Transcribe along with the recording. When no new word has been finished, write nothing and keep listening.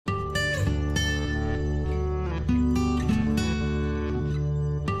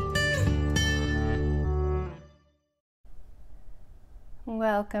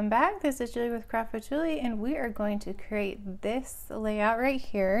Welcome back. This is Julie with Craft with Julie, and we are going to create this layout right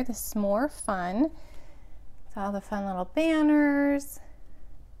here, the Smore Fun. It's all the fun little banners,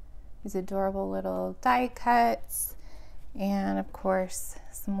 these adorable little die cuts, and of course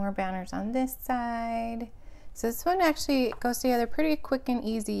some more banners on this side. So this one actually goes together pretty quick and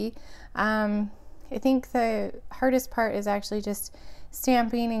easy. I think the hardest part is actually just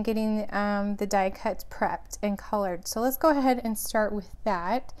stamping and getting the die cuts prepped and colored. So let's go ahead and start with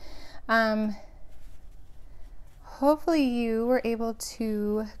that. Hopefully you were able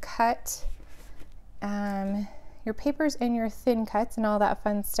to cut your papers and your thin cuts and all that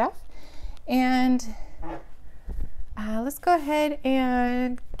fun stuff. And let's go ahead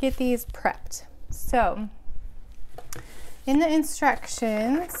and get these prepped. So in the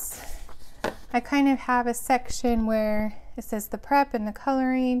instructions, I kind of have a section where it says the prep and the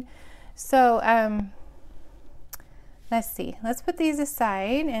coloring. So let's see, let's put these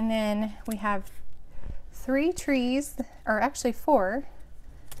aside, and then we have 3 trees, or actually 4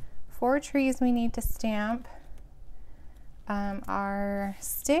 trees we need to stamp. Our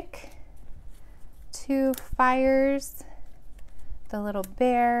stick, 2 fires, the little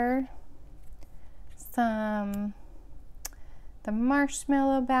bear, the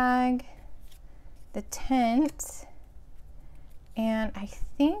marshmallow bag, the tent, and I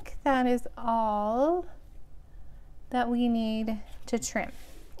think that is all that we need to trim,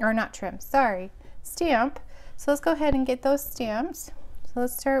 or not trim, sorry, stamp. So let's go ahead and get those stamps. So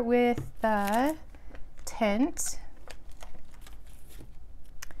let's start with the tent.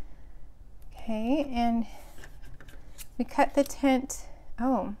 Okay, and we cut the tent.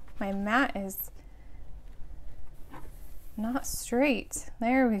 Oh, my mat is not straight.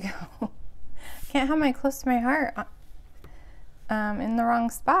 There we go. Can't have my close to my heart in the wrong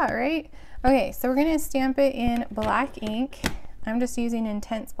spot, right? Okay, so we're gonna stamp it in black ink. I'm just using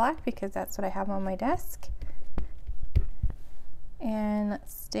Intense Black because that's what I have on my desk. And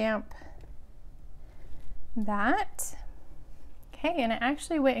let's stamp that. Okay, and I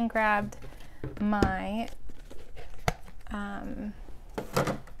actually went and grabbed my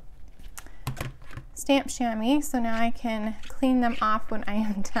stamp chamois, so now I can clean them off when I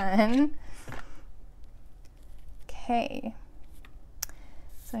am done. Okay,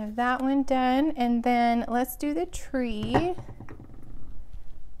 so I have that one done, and then let's do the tree. I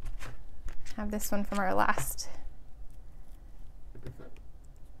have this one from our last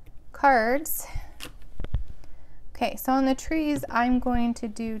cards. Okay, so on the trees, I'm going to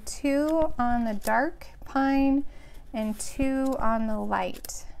do 2 on the dark pine and 2 on the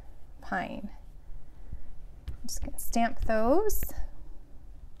light pine. I'm just going to stamp those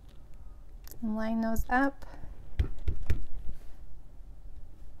and line those up.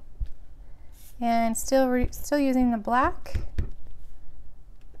 And still using the black.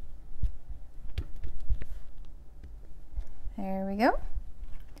 There we go.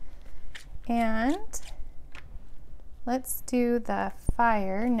 And let's do the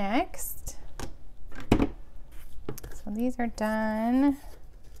fire next. So these are done.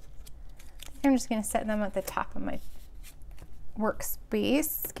 I'm just going to set them at the top of my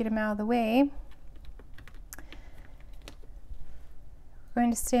workspace, get them out of the way. We're going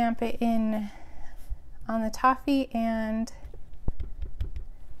to stamp it in on the toffee and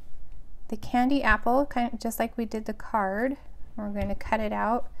the candy apple, kind of just like we did the card. We're going to cut it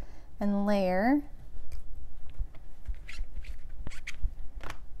out and layer.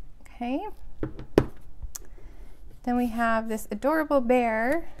 Okay. Then we have this adorable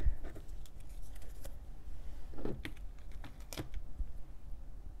bear.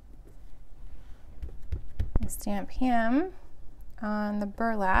 I stamp him on the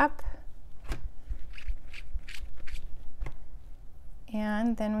burlap.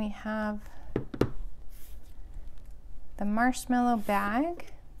 And then we have the marshmallow bag.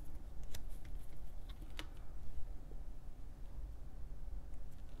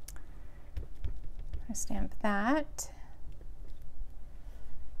 I stamp that.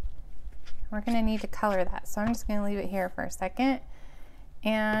 We're going to need to color that, so I'm just going to leave it here for a second.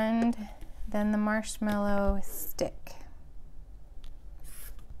 And then the marshmallow stick.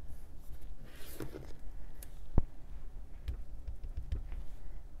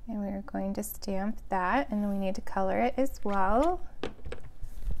 And we're going to stamp that, and we need to color it as well.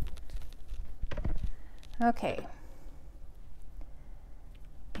 Okay.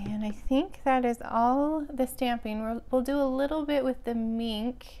 And I think that is all the stamping. We'll do a little bit with the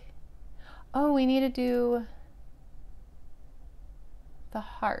mink. Oh, we need to do the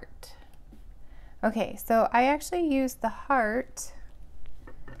heart. Okay, so I actually used the heart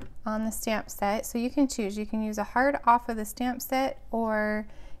on the stamp set. So you can choose. You can use a hard off of the stamp set, or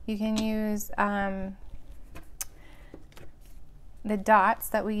you can use the dots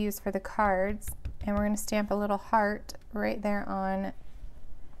that we use for the cards, and we're going to stamp a little heart right there on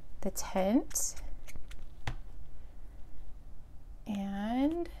the tent.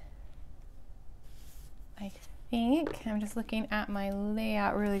 And I think, I'm just looking at my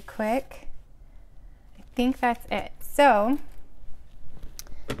layout really quick, I think that's it. So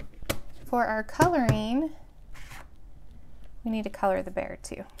for our coloring, we need to color the bear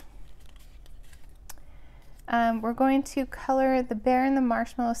too. We're going to color the bear and the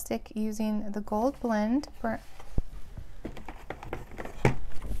marshmallow stick using the gold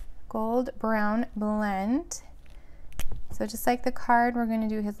brown blend. So just like the card, we're going to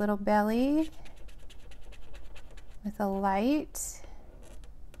do his little belly with a light.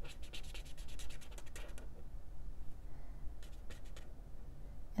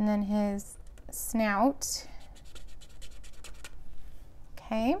 And then his snout.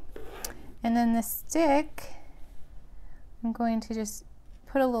 Okay. And then the stick, I'm going to just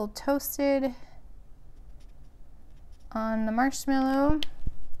put a little toasted on the marshmallow,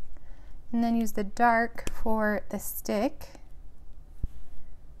 and then use the dark for the stick.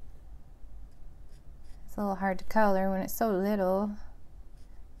 It's a little hard to color when it's so little.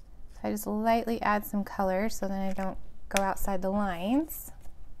 So I just lightly add some color so then I don't go outside the lines.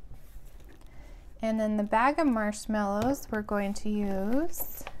 And then the bag of marshmallows, we're going to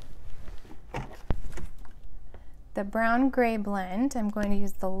use the brown gray blend. I'm going to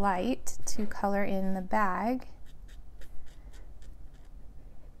use the light to color in the bag.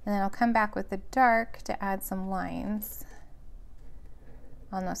 And then I'll come back with the dark to add some lines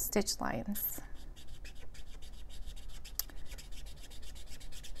on those stitch lines.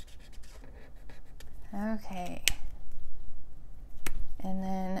 Okay. And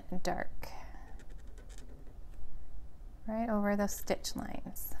then dark right over those stitch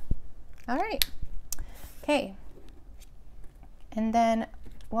lines. All right. Okay. And then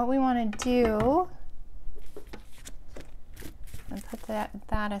what we want to do, and put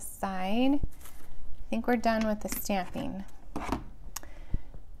that aside. I think we're done with the stamping.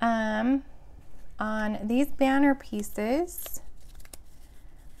 On these banner pieces,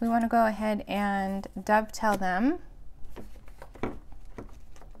 we want to go ahead and dovetail them.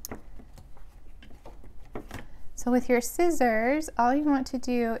 So with your scissors, all you want to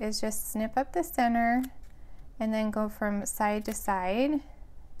do is just snip up the center and then go from side to side.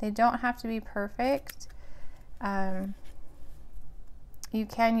 They don't have to be perfect. You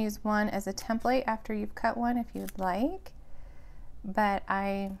can use one as a template after you've cut one if you'd like, but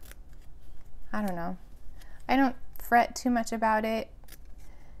I don't know. I don't fret too much about it.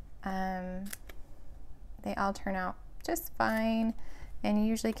 They all turn out just fine, and you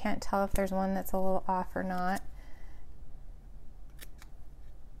usually can't tell if there's one that's a little off or not.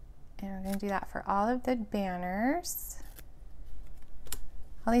 And we're going to do that for all of the banners.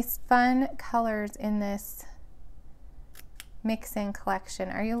 All these fun colors in this mix-in collection.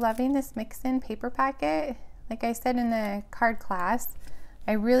 Are you loving this mix-in paper packet? Like I said in the card class,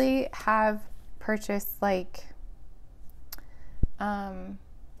 I really have purchased like, oh,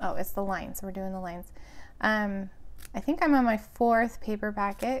 it's the lines. We're doing the lines. I think I'm on my 4th paper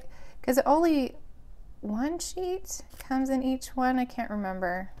packet because only one sheet comes in each one. I can't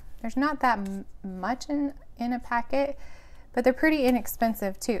remember. There's not that much in a packet, but they're pretty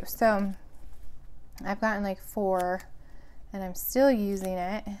inexpensive too. So I've gotten like 4 and I'm still using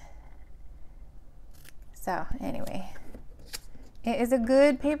it. So anyway, it is a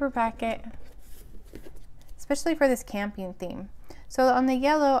good paper packet, especially for this camping theme. So on the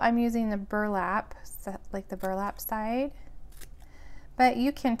yellow, I'm using the burlap, like the burlap side, but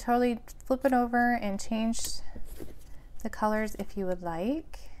you can totally flip it over and change the colors if you would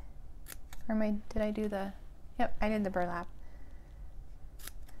like. Or did I do the, yep, I did the burlap.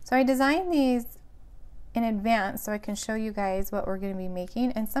 So I designed these in advance so I can show you guys what we're going to be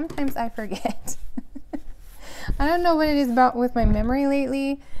making, and sometimes I forget. I don't know what it is about with my memory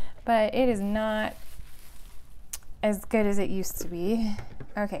lately, but it is not as good as it used to be.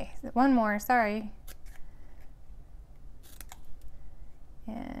 Okay, one more, sorry.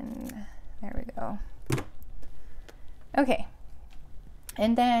 And there we go. Okay,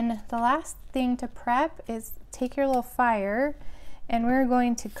 and then the last thing to prep is take your little fire, and we're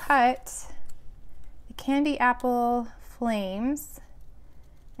going to cut the candy apple flames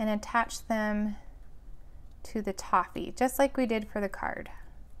and attach them to the toffee, just like we did for the card.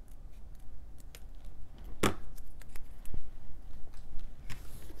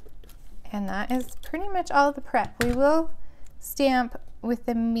 And that is pretty much all the prep. We will stamp with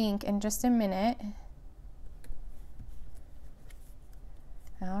the mink in just a minute.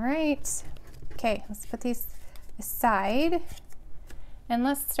 All right, okay, let's put these aside and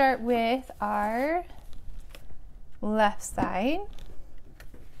let's start with our left side.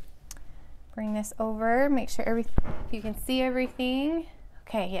 Bring this over, make sure you can see everything.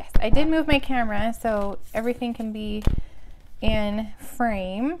 Okay, yes, I did move my camera so everything can be in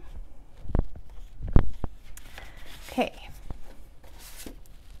frame. Okay.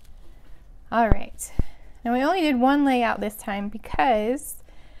 All right. Now we only did one layout this time because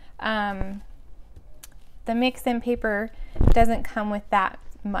the mix-in paper doesn't come with that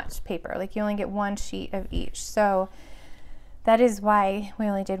much paper. Like you only get one sheet of each. So that is why we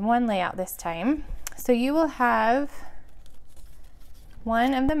only did one layout this time. So you will have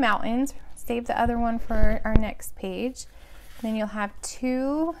one of the mountains, save the other one for our next page. Then you'll have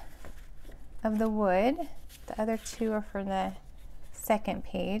two of the wood. The other two are for the second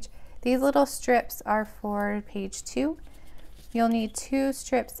page. These little strips are for page 2. You'll need 2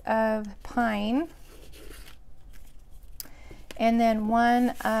 strips of pine and then one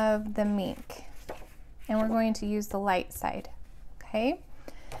of the mink. And we're going to use the light side, okay?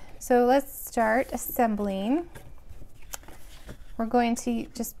 So let's start assembling. We're going to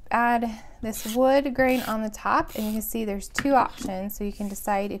just add this wood grain on the top, and you can see there's 2 options, so you can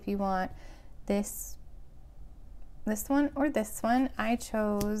decide if you want this one or this one. I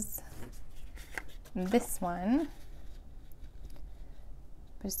chose this one,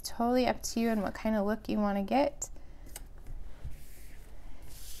 but it's totally up to you and what kind of look you want to get.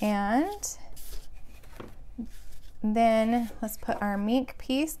 And then let's put our mink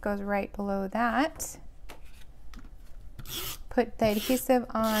piece, goes right below that. Put the adhesive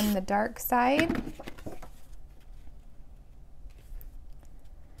on the dark side.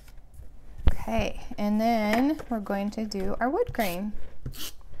 Okay, and then we're going to do our wood grain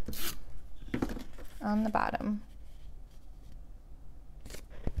on the bottom.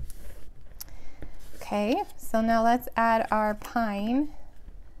 Okay, so now let's add our pine.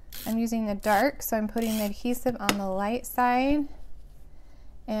 I'm using the dark, so I'm putting the adhesive on the light side,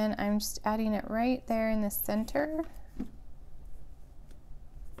 and I'm just adding it right there in the center.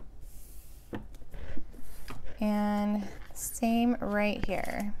 And same right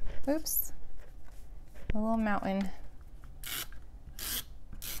here. Oops, a little mountain.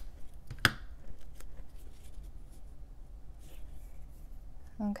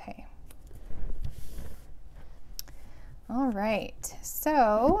 Okay. All right,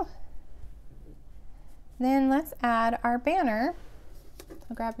 so then let's add our banner.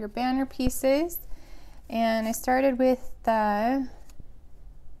 So grab your banner pieces, and I started with the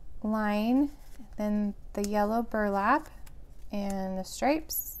line, then the yellow burlap and the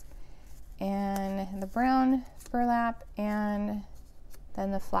stripes and the brown burlap and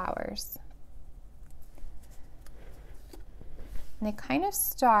then the flowers. And they kind of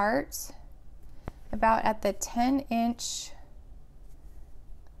start about at the 10-inch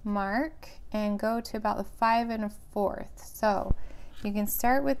mark and go to about the 5 1/4. So you can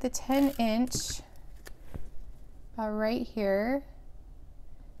start with the 10-inch about right here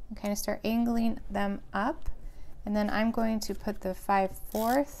and kind of start angling them up, and then I'm going to put the 5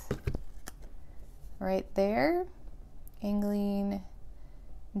 1/4 right there, angling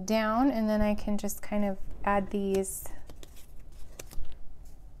down, and then I can just kind of add these,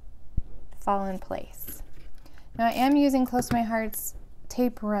 fall in place. Now I am using Close to My Heart's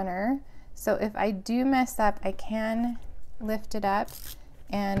tape runner, so if I do mess up, I can lift it up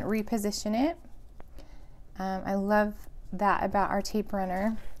and reposition it. I love that about our tape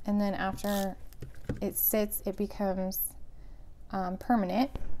runner, and then after it sits, it becomes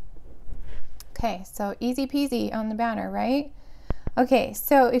permanent. Okay, so easy peasy on the banner, right? Okay,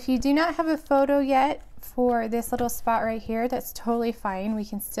 so if you do not have a photo yet for this little spot right here, that's totally fine. We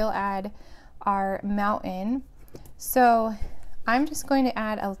can still add our mountain. So I'm just going to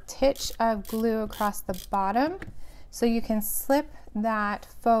add a titch of glue across the bottom so you can slip that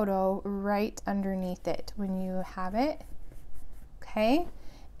photo right underneath it when you have it. Okay,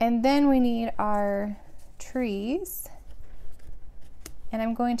 and then we need our trees, and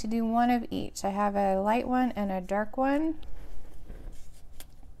I'm going to do one of each. I have a light one and a dark one.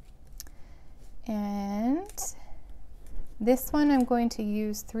 And this one I'm going to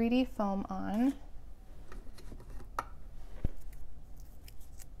use 3D foam on.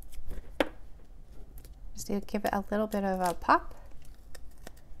 Just to give it a little bit of a pop.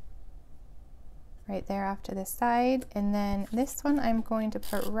 Right there off to the side. And then this one I'm going to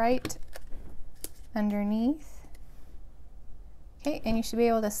put right underneath Okay, and you should be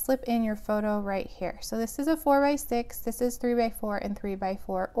able to slip in your photo right here. So this is a 4x6, this is 3x4 and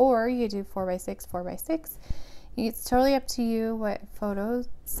 3x4, or you do 4x6, 4x6. It's totally up to you what photo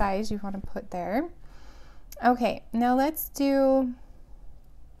size you want to put there. Okay, now let's do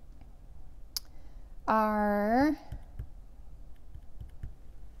our,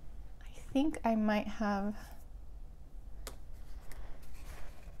 I think I might have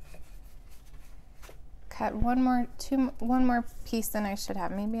cut one more piece than I should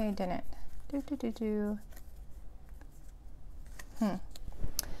have. Maybe I didn't.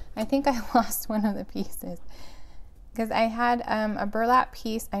 I think I lost one of the pieces because I had a burlap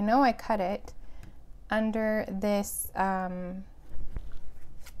piece. I know I cut it under this.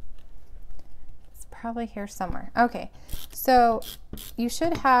 It's probably here somewhere. Okay, so you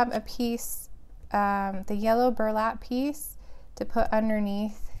should have a piece, the yellow burlap piece, to put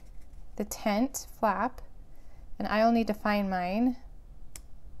underneath the tent flap, and I'll need to find mine.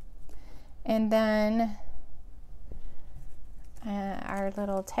 And then our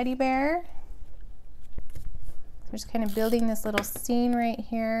little teddy bear. We're just kind of building this little scene right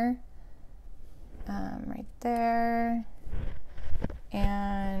here, right there,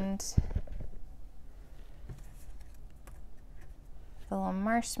 and the little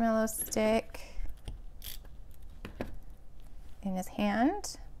marshmallow stick in his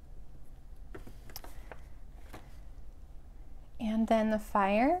hand. And then the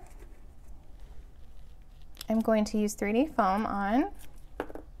fire, I'm going to use 3D foam on.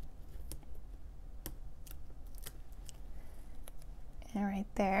 And right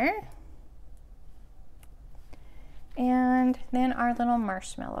there. And then our little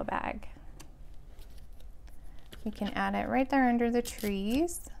marshmallow bag. We can add it right there under the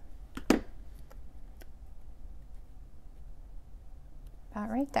trees.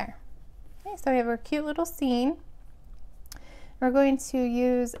 About right there. Okay, so we have our cute little scene. We're going to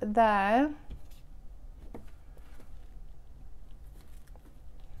use the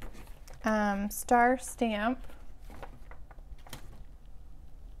star stamp.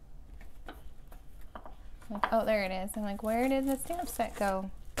 Like, oh, there it is. I'm like, where did the stamp set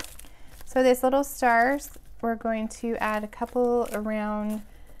go? So this little stars, we're going to add a couple around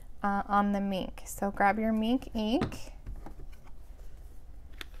on the mink. So grab your mink ink.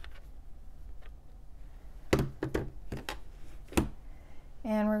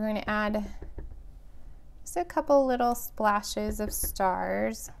 And we're going to add just a couple little splashes of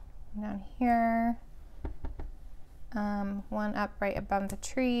stars down here. One up right above the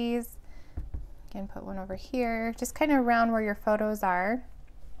trees. Again, put one over here. Just kind of around where your photos are.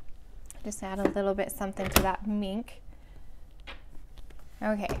 Just add a little bit something to that mink.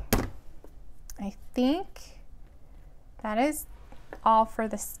 Okay. I think that is all for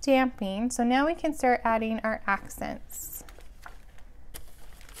the stamping. So now we can start adding our accents.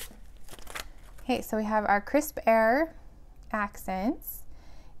 Okay, so we have our crisp air accents,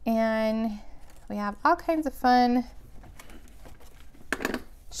 and we have all kinds of fun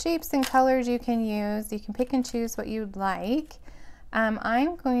shapes and colors you can use. You can pick and choose what you'd like.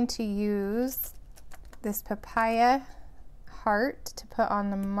 I'm going to use this papaya heart to put on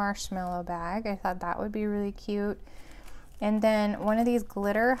the marshmallow bag. I thought that would be really cute. And then one of these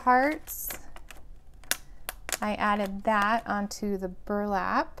glitter hearts, I added that onto the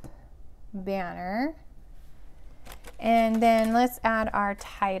burlap banner. And then let's add our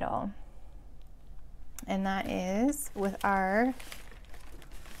title, and that is with our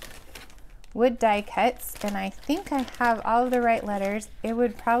wood die cuts, and I think I have all of the right letters. It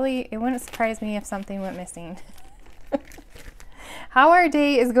wouldn't surprise me if something went missing. How our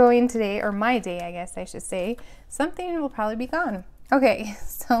day is going today, or my day I guess I should say, something will probably be gone. Okay,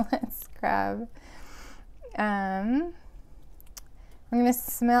 so let's grab I'm going to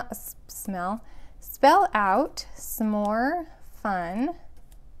spell out Smore Fun,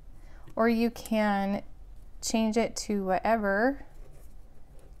 or you can change it to whatever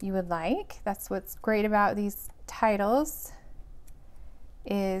you would like. That's what's great about these titles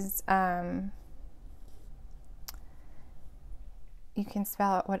is you can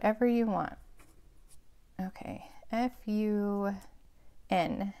spell out whatever you want. Okay, F-U-N,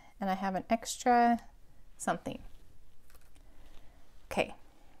 and I have an extra something. Okay,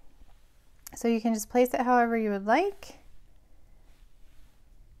 so you can just place it however you would like,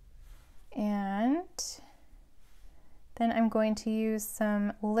 and then I'm going to use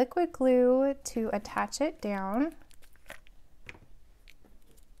some liquid glue to attach it down.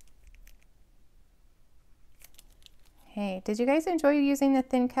 Hey, did you guys enjoy using the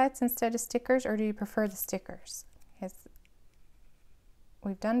thin cuts instead of stickers, or do you prefer the stickers? Because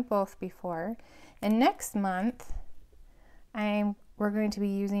we've done both before. And next month, we're going to be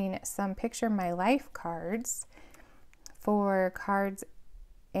using some Picture My Life cards for cards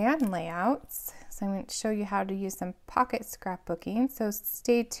and layouts. So I'm going to show you how to use some pocket scrapbooking. So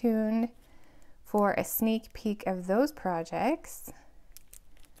stay tuned for a sneak peek of those projects.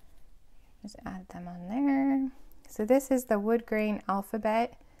 Just add them on there. So this is the wood grain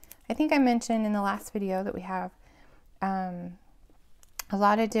alphabet. I think I mentioned in the last video that we have a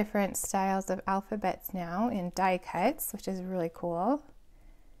lot of different styles of alphabets now in die cuts, which is really cool.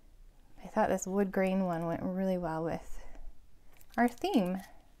 I thought this wood grain one went really well with our theme.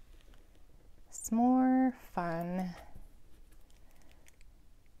 S'more fun.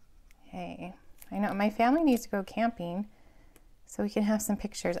 Hey, I know my family needs to go camping so we can have some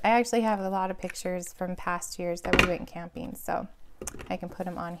pictures. I actually have a lot of pictures from past years that we went camping, so I can put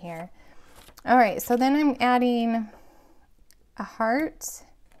them on here. All right, so then I'm adding a heart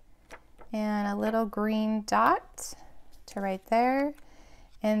and a little green dot to right there,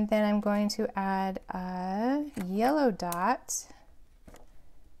 and then I'm going to add a yellow dot,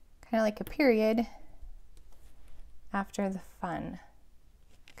 kind of like a period after the fun.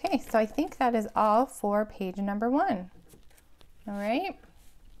 Okay, so I think that is all for page number 1. All right,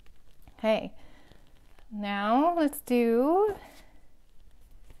 okay, now let's do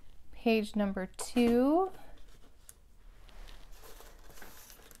page number 2.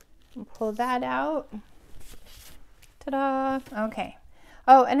 Pull that out. Ta-da! Okay.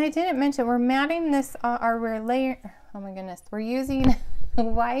 Oh, and I didn't mention we're matting this, or we're layering. Oh my goodness, we're using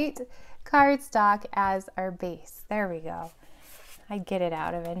white cardstock as our base. There we go. I get it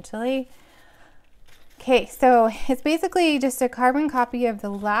out eventually. Okay, so it's basically just a carbon copy of the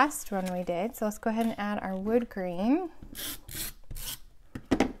last one we did. So let's go ahead and add our wood grain.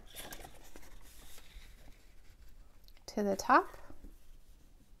 To the top.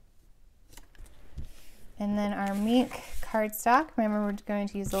 And then our mink cardstock, remember we're going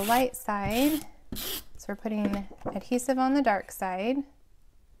to use the light side, so we're putting adhesive on the dark side.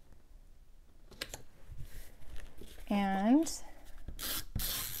 And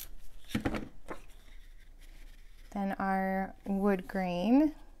then our wood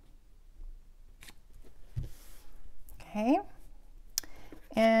grain. Okay.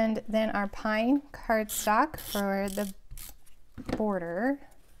 And then our pine cardstock for the border.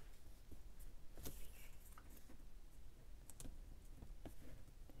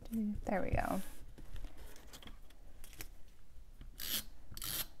 There we go.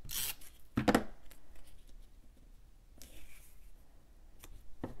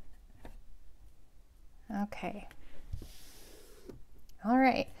 Okay. All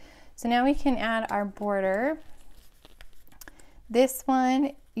right. So now we can add our border. This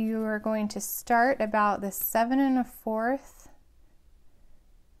one, you are going to start about the 7 1/4,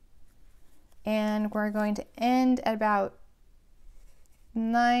 and we're going to end at about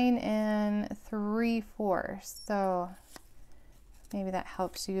 9 3/4. So maybe that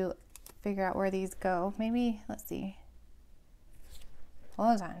helps you figure out where these go. Maybe, let's see.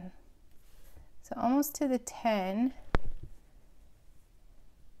 Hold on. So almost to the 10.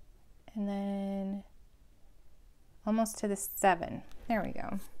 And then almost to the 7. There we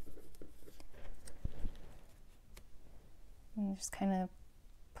go. And just kind of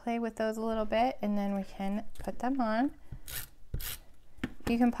play with those a little bit, and then we can put them on.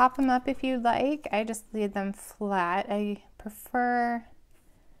 You can pop them up if you'd like. I just leave them flat. I prefer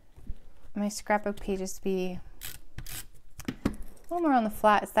my scrapbook pages to be a little more on the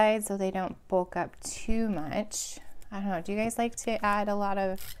flat side so they don't bulk up too much. I don't know, do you guys like to add a lot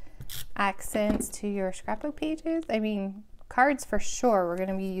of accents to your scrapbook pages? I mean, cards for sure, we're going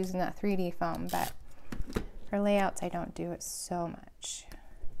to be using that 3D foam, but for layouts I don't do it so much.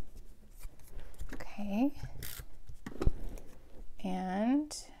 Okay.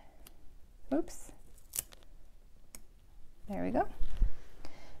 And, oops, there we go.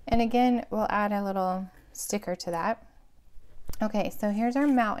 And again, we'll add a little sticker to that. Okay, so here's our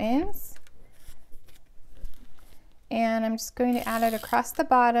mountains. And I'm just going to add it across the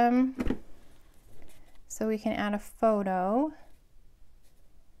bottom so we can add a photo.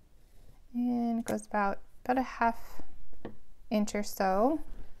 And it goes about a 1/2 inch or so.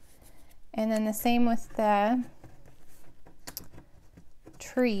 And then the same with the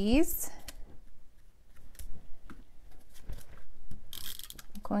trees.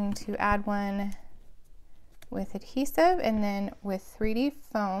 I'm going to add one with adhesive and then with 3D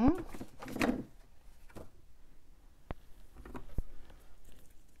foam.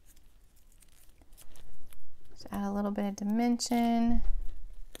 Just add a little bit of dimension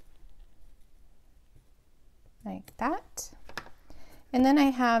like that. And then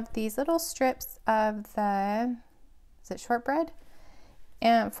I have these little strips of the is it shortbread?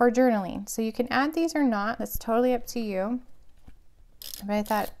 And for journaling. So you can add these or not, that's totally up to you. But I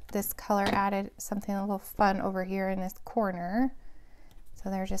thought this color added something a little fun over here in this corner. So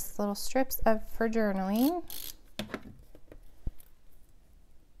they're just little strips of for journaling.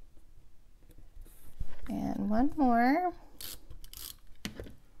 And one more.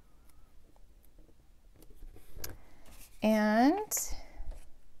 And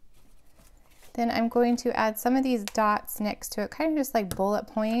then I'm going to add some of these dots next to it, kind of just like bullet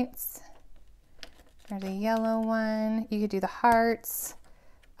points. There's a yellow one. You could do the hearts,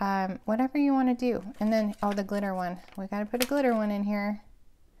 whatever you want to do. And then, oh, the glitter one. We got to put a glitter one in here.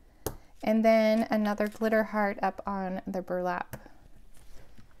 And then another glitter heart up on the burlap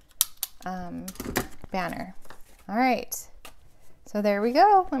banner. All right. So there we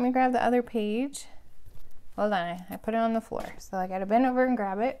go. Let me grab the other page. Hold on, I put it on the floor. So I got to bend over and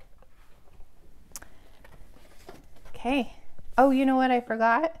grab it. Okay. Oh, you know what? I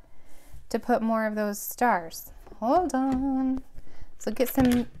forgot to put more of those stars. Hold on. So get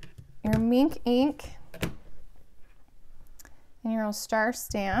some, your Mink Ink and your little star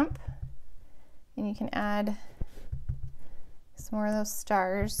stamp. And you can add some more of those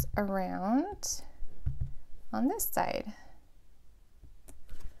stars around on this side.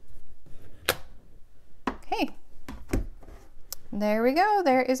 Okay. There we go.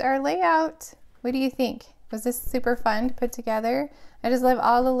 There is our layout. What do you think? Was this super fun to put together? I just love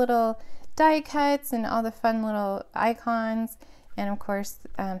all the little die cuts and all the fun little icons, and of course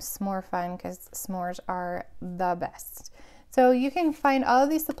s'more fun, because s'mores are the best. So you can find all of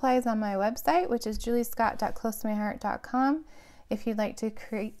these supplies on my website, which is juliescott.closetomyheart.com, if you'd like to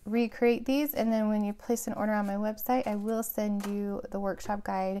recreate these. And then when you place an order on my website, I will send you the workshop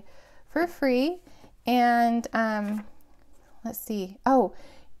guide for free. And let's see. Oh,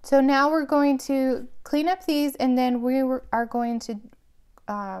 so now we're going to clean up these, and then we are going to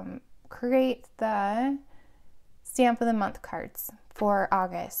create the stamp of the month cards for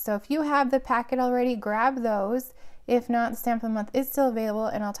August. So if you have the packet already, grab those. If not, the stamp of the month is still available,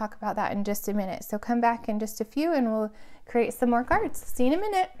 and I'll talk about that in just a minute. So come back in just a few and we'll create some more cards. See you in a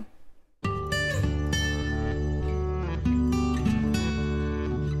minute.